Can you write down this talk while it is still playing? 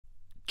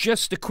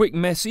Just a quick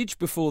message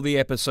before the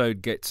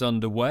episode gets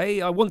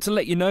underway. I want to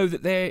let you know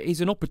that there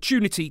is an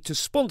opportunity to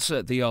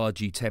sponsor the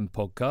RG10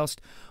 podcast.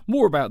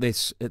 More about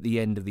this at the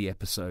end of the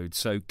episode,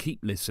 so keep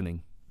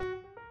listening.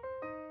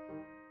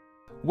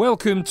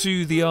 Welcome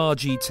to the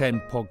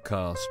RG10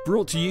 podcast,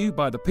 brought to you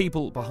by the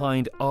people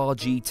behind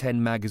RG10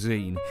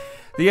 magazine.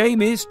 The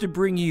aim is to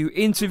bring you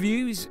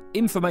interviews,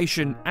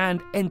 information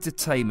and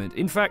entertainment.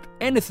 In fact,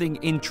 anything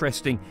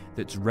interesting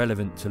that's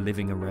relevant to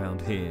living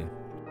around here.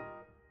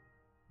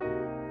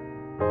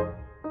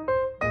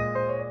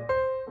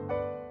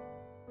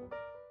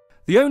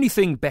 The only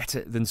thing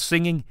better than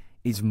singing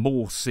is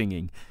more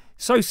singing.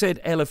 So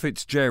said Ella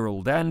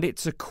Fitzgerald, and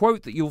it's a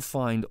quote that you'll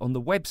find on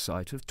the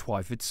website of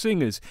Twyford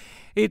Singers.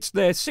 It's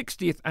their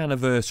 60th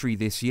anniversary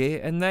this year,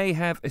 and they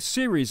have a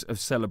series of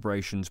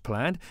celebrations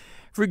planned.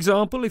 For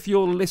example, if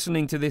you're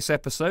listening to this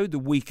episode the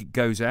week it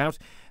goes out,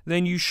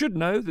 then you should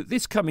know that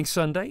this coming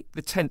Sunday,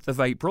 the 10th of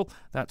April,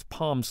 that's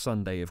Palm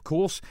Sunday of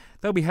course,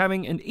 they'll be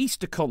having an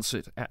Easter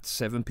concert at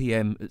 7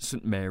 p.m. at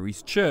St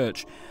Mary's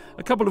Church.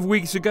 A couple of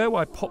weeks ago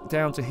I popped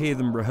down to hear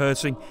them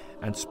rehearsing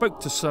and spoke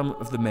to some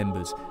of the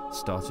members,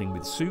 starting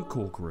with Sue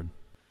Corcoran.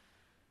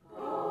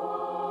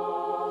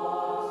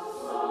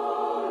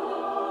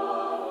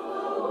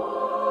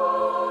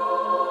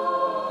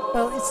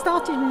 Well, it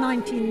started in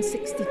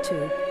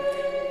 1962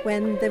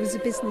 when there was a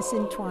business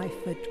in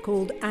Twyford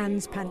called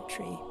Anne's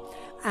Pantry,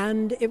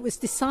 and it was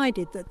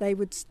decided that they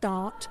would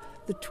start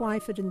the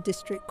Twyford and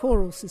District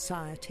Choral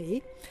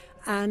Society,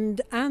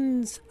 and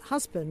Anne's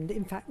husband,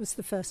 in fact, was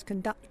the first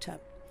conductor.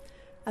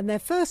 And their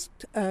first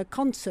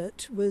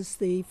concert was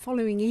the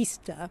following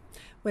Easter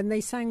when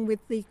they sang with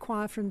the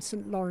choir from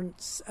St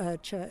Lawrence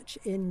Church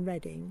in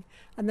Reading,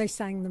 and they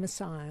sang the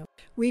Messiah.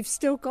 We've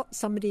still got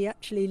somebody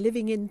actually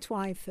living in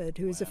Twyford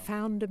who is a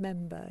founder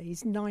member.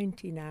 He's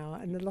 90 now,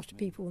 and a lot of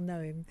people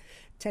know him,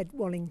 Ted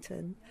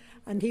Wallington.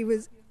 And he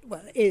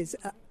is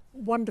a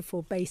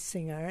wonderful bass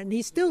singer, and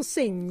he still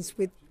sings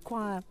with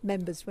choir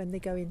members when they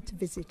go in to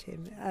visit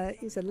him.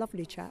 He's a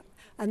lovely chap,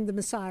 and the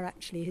Messiah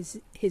actually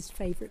is his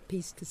favourite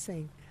piece to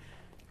sing.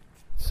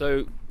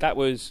 So that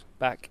was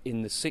back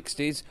in the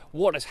 60s.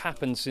 What has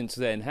happened since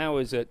then? How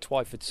has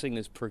Twyford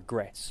Singers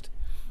progressed?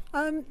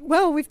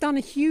 Well, we've done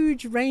a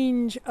huge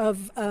range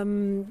of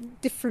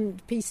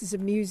different pieces of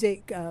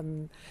music,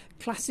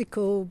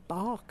 classical,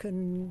 Bach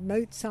and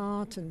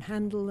Mozart and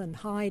Handel and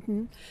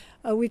Haydn.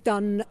 We've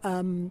done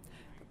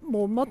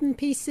more modern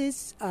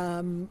pieces.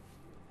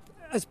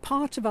 As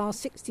part of our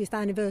 60th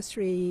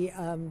anniversary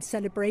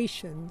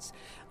celebrations,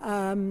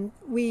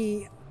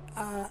 we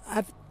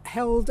have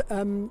held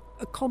a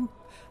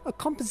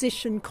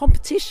composition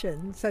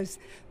competition. So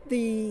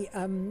the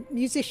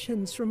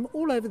musicians from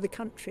all over the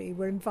country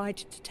were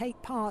invited to take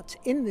part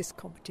in this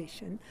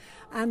competition,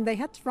 and they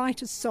had to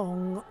write a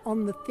song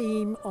on the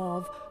theme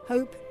of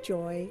hope,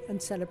 joy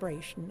and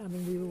celebration. I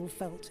mean, we all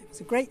felt it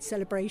was a great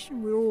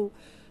celebration. We were all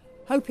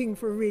hoping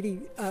for a really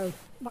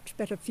much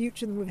better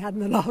future than we've had in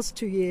the last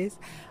 2 years.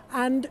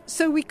 And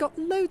so we got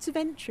loads of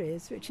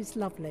entries, which is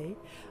lovely.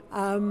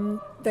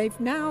 They've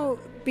now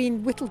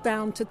been whittled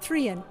down to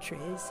 3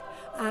 entries,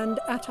 and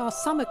at our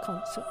summer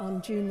concert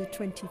on June the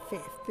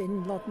 25th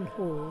in Loddon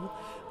Hall,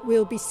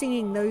 we'll be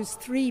singing those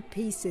 3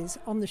 pieces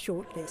on the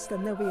shortlist,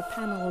 and there'll be a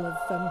panel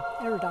of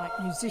erudite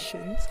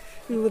musicians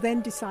who will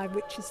then decide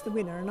which is the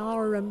winner, and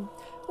our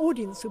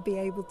audience will be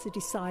able to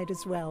decide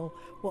as well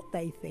what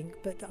they think,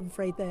 but I'm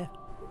afraid their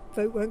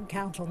vote won't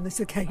count on this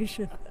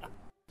occasion.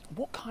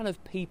 What kind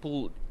of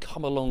people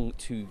come along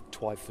to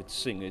Twyford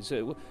Singers?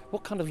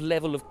 What kind of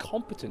level of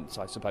competence,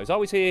 I suppose? I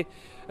was here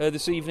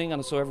this evening and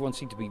I saw everyone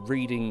seemed to be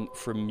reading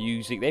from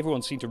music.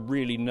 Everyone seemed to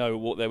really know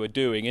what they were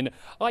doing. And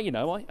I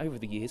over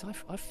the years,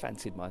 I've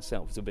fancied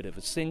myself as a bit of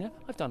a singer.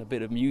 I've done a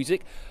bit of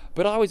music,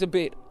 but I was a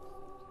bit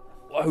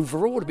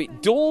overawed, a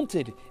bit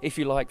daunted, if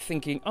you like,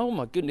 thinking, oh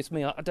my goodness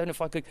me, I don't know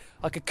if I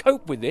could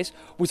cope with this.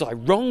 Was I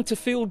wrong to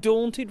feel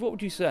daunted? What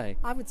would you say?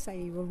 I would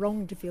say you were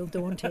wrong to feel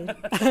daunted.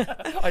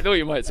 I thought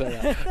you might say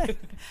that.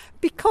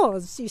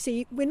 Because, you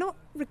see, we're not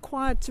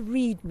required to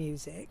read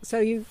music,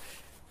 so you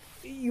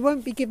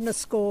won't be given a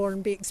score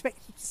and be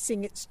expected to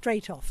sing it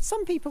straight off.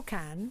 Some people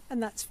can,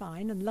 and that's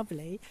fine and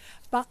lovely,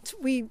 but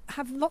we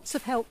have lots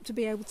of help to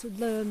be able to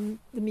learn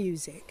the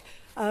music.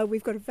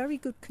 We've got a very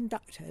good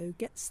conductor who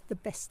gets the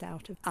best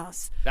out of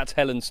us. That's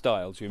Helen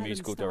Stiles, your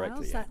musical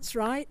director. Yeah. That's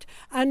right.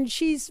 And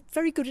she's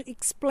very good at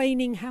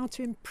explaining how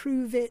to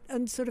improve it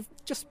and sort of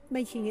just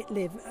making it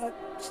live.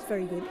 She's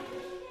very good.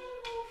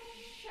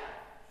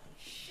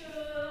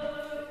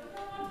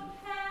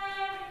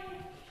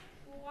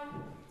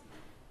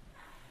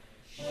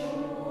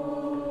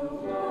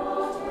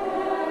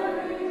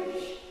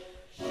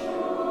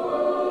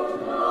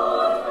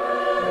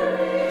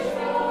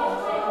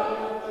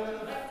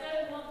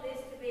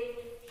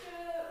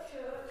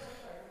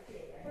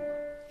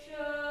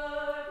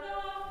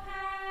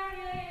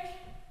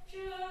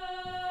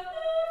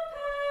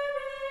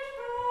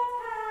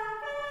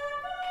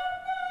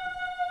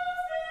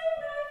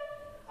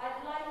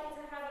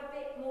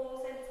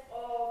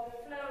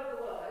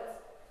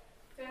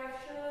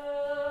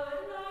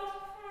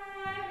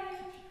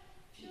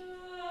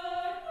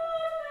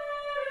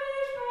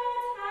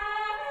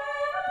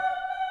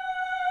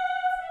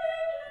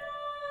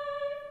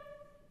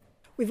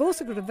 We've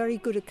also got a very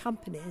good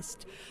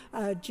accompanist,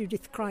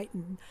 Judith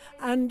Crichton,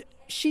 and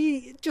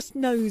she just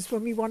knows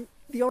when we want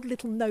the odd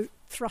little note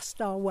thrust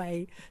our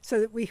way so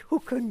that we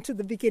hook onto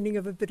the beginning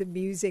of a bit of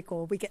music,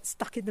 or we get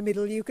stuck in the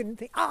middle. You can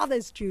think,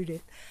 there's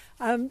Judith.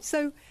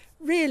 So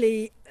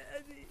really,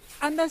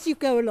 and as you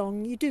go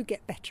along, you do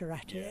get better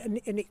at it,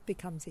 and it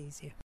becomes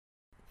easier.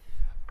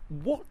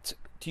 What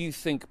do you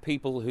think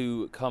people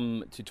who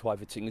come to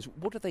Twyford Singers,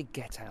 what do they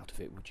get out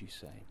of it, would you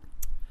say?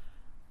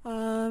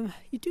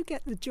 You do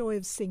get the joy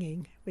of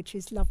singing, which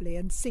is lovely,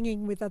 and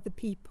singing with other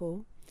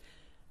people.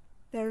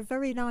 They're a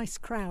very nice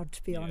crowd,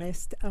 to be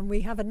honest, and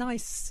we have a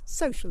nice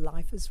social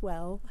life as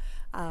well.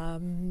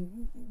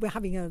 We're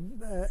having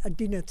a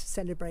dinner to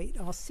celebrate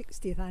our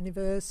 60th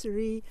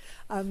anniversary.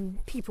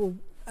 People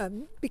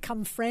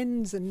become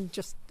friends and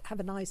just have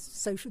a nice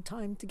social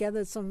time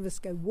together. Some of us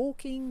go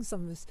walking,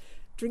 some of us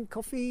drink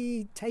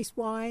coffee, taste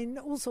wine,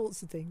 all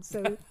sorts of things.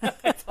 So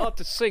it's hard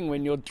to sing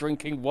when you're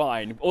drinking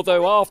wine,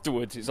 although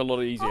afterwards it's a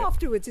lot easier.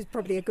 Afterwards is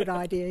probably a good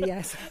idea,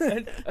 yes.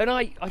 and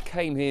I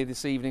came here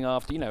this evening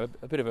after,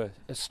 a bit of a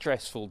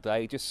stressful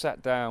day, just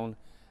sat down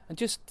and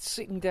just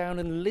sitting down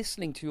and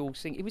listening to you all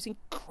sing. It was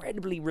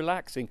incredibly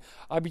relaxing.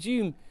 I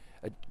presume,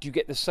 do you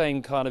get the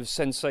same kind of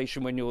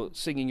sensation when you're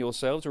singing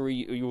yourselves, or are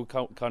you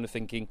kind of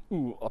thinking,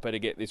 ooh, I better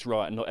get this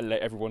right and not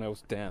let everyone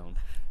else down?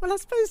 Well, I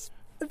suppose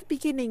at the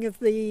beginning of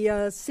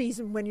the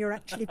season, when you're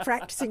actually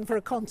practicing for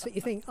a concert,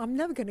 you think, I'm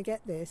never going to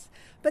get this.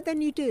 But then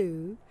you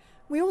do.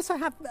 We also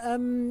have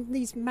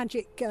these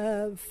magic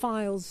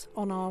files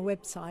on our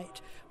website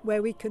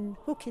where we can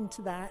hook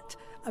into that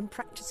and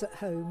practice at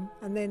home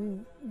and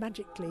then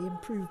magically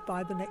improve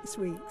by the next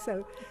week.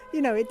 So,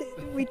 you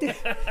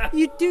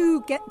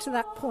do get to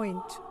that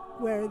point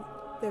where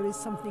there is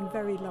something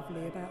very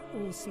lovely about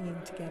all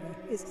singing together.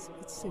 It's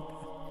super.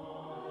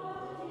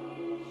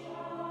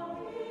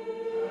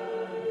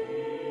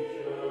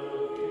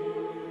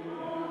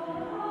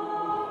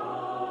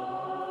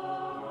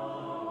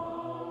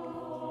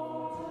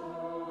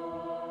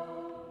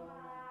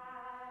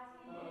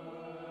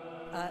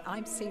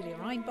 I'm Celia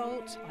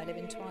Reinbolt, I live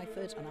in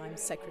Twyford, and I'm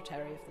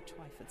Secretary of the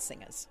Twyford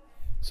Singers.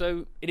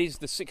 So it is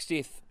the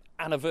 60th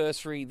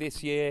anniversary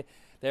this year.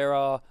 There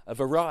are a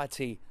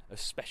variety of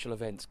special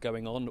events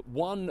going on,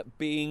 one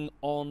being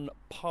on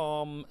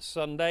Palm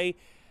Sunday,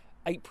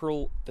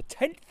 April the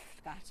 10th.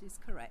 That is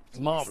correct.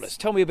 Marvellous. Yes.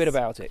 Tell me a bit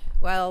about it.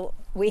 Well,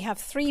 we have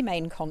 3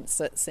 main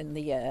concerts in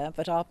the year,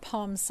 but our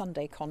Palm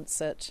Sunday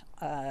concert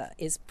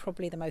is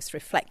probably the most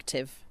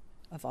reflective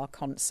of our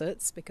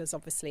concerts, because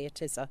obviously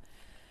it is a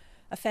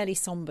fairly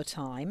sombre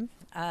time,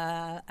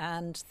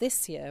 and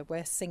this year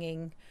we're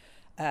singing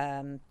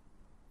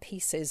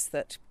pieces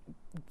that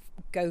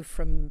go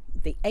from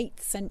the 8th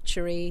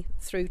century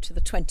through to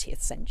the 20th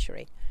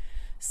century.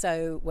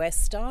 So we're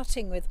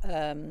starting with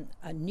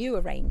a new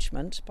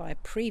arrangement by a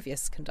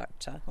previous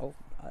conductor or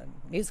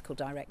musical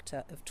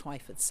director of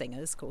Twyford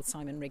Singers called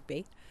Simon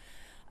Rigby,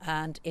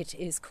 and it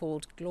is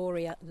called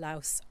Gloria,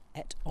 Laus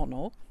et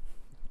Honor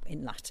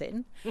in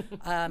Latin,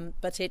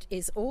 but it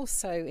is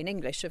also in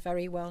English a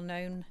very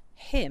well-known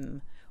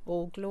hymn,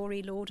 All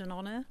Glory, Lord and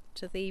Honour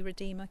to the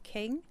Redeemer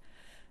King,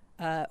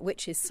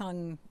 which is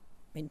sung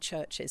in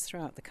churches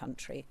throughout the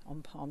country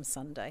on Palm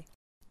Sunday.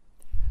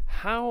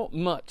 How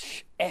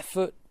much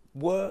effort,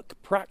 work,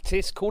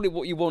 practice, call it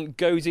what you want,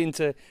 goes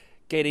into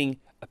getting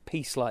a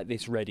piece like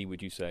this ready,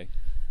 would you say?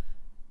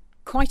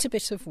 Quite a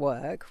bit of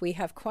work. We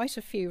have quite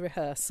a few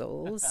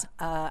rehearsals,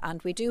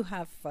 and we do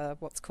have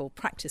what's called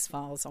practice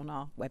files on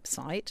our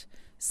website,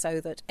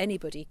 so that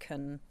anybody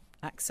can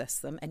access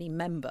them, any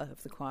member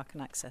of the choir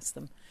can access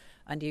them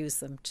and use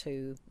them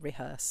to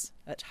rehearse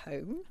at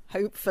home,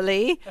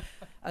 hopefully,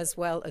 as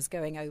well as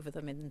going over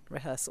them in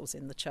rehearsals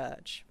in the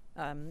church.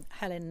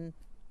 Helen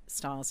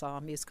Stars,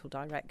 our musical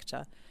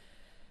director,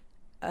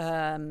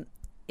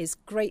 is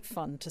great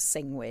fun to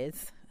sing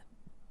with,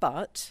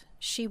 but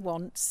she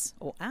wants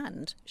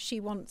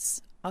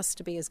us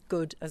to be as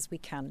good as we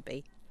can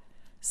be.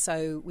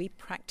 So we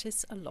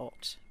practice a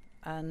lot,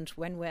 and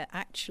when we're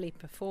actually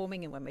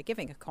performing and when we're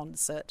giving a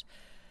concert,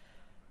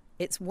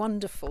 it's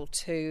wonderful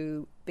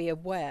to be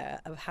aware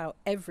of how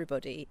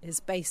everybody is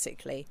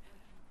basically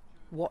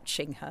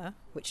watching her,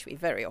 which we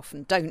very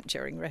often don't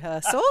during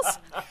rehearsals.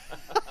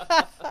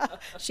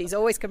 She's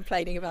always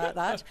complaining about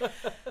that.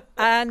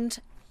 And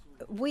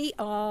we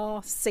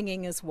are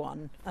singing as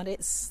one, and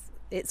it's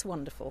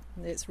wonderful.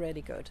 It's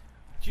really good.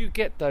 Do you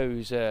get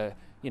those,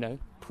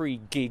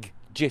 pre-gig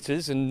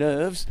jitters and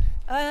nerves?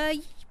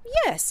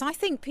 Yes, I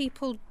think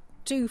people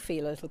do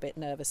feel a little bit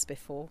nervous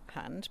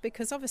beforehand,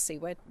 because obviously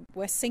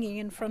we're singing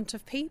in front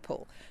of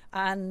people,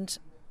 and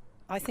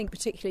I think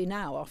particularly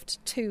now, after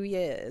 2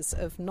 years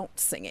of not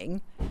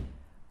singing,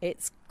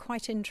 it's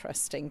quite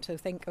interesting to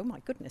think, oh my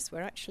goodness,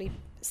 we're actually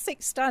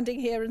standing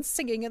here and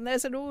singing and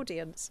there's an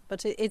audience.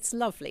 But it's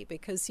lovely,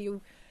 because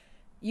you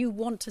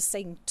want to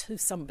sing to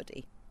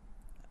somebody,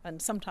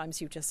 and sometimes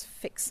you just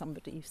fix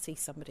somebody, you see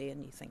somebody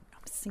and you think,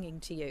 I'm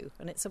singing to you,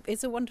 and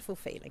it's a wonderful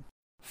feeling.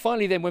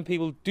 Finally then, when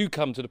people do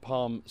come to the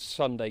Palm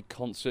Sunday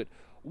concert,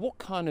 what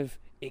kind of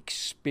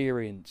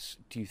experience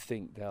do you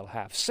think they'll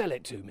have? Sell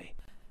it to me.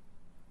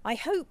 I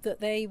hope that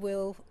they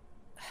will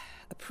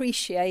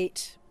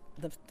appreciate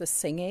the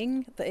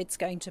singing, that it's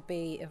going to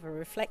be of a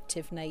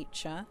reflective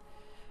nature.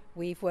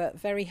 We've worked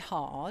very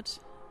hard,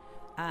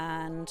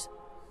 and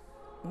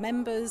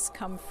members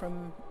come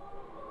from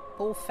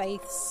all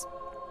faiths,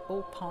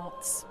 all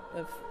parts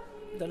of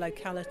the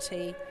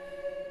locality,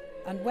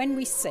 and when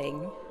we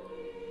sing,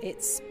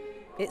 it's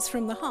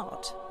from the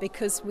heart,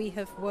 because we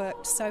have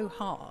worked so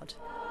hard,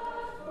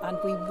 and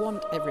we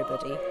want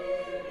everybody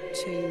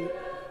to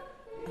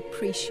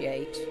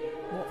appreciate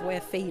what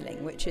we're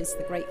feeling, which is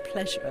the great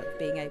pleasure of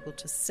being able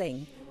to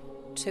sing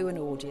to an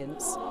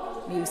audience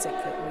music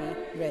that we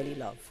really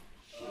love.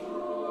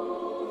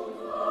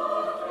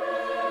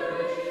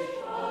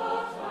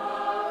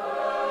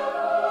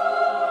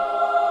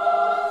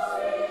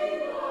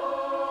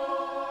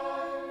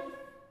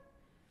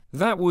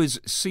 That was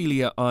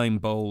Celia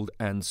Reinbolt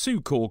and Sue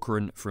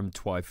Corcoran from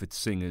Twyford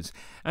Singers.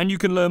 And you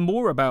can learn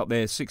more about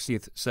their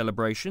 60th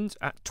celebrations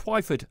at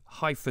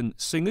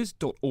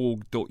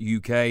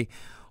twyford-singers.org.uk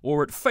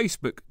or at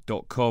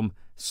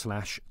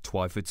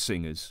facebook.com/Twyford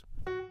Singers.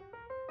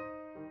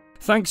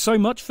 Thanks so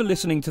much for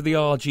listening to the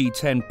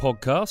RG10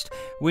 podcast.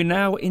 We're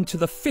now into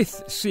the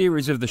 5th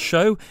series of the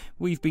show.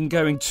 We've been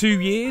going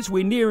 2 years.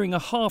 We're nearing a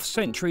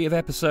half-century of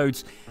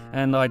episodes,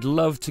 and I'd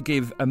love to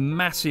give a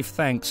massive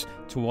thanks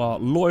to our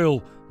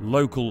loyal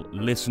local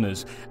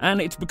listeners.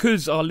 And it's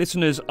because our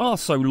listeners are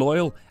so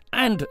loyal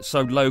and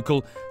so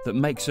local that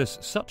makes us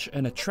such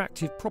an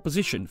attractive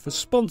proposition for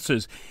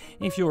sponsors.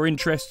 If you're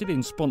interested in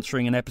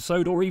sponsoring an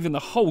episode or even the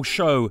whole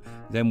show,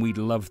 then we'd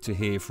love to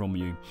hear from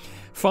you.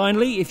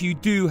 Finally, if you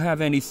do have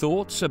any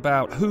thoughts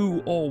about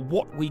who or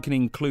what we can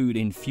include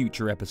in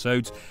future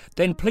episodes,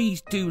 then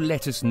please do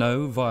let us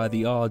know via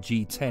the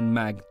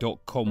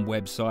rg10mag.com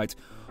website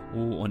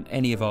or on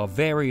any of our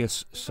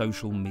various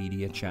social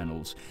media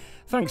channels.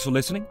 Thanks for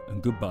listening,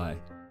 and goodbye.